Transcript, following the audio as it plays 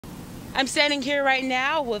I'm standing here right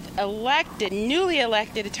now with newly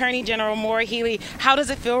elected Attorney General Maura Healey. How does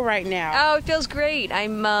it feel right now? Oh, it feels great.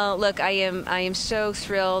 Look, I am so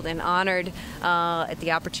thrilled and honored at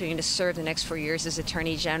the opportunity to serve the next 4 years as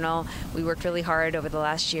Attorney General. We worked really hard over the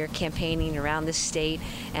last year campaigning around this state,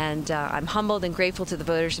 and I'm humbled and grateful to the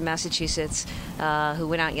voters in Massachusetts who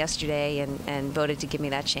went out yesterday and voted to give me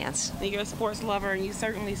that chance. You're a sports lover, and you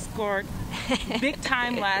certainly scored big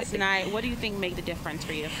time last night. What do you think made the difference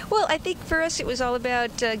for you? Well, I think for us it was all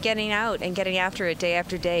about getting out and getting after it day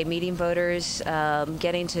after day, meeting voters,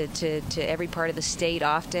 getting to every part of the state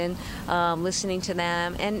often, listening to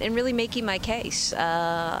them, and really making my case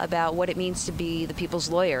about what it means to be the people's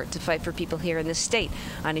lawyer, to fight for people here in this state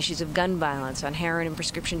on issues of gun violence, on heroin and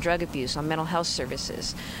prescription drug abuse, on mental health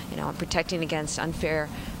services, on protecting against unfair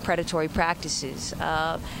predatory practices,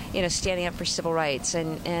 standing up for civil rights,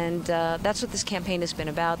 and that's what this campaign has been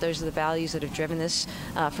about. Those are the values that have driven this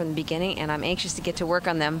from the beginning, and I'm anxious to get to work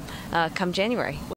on them come January.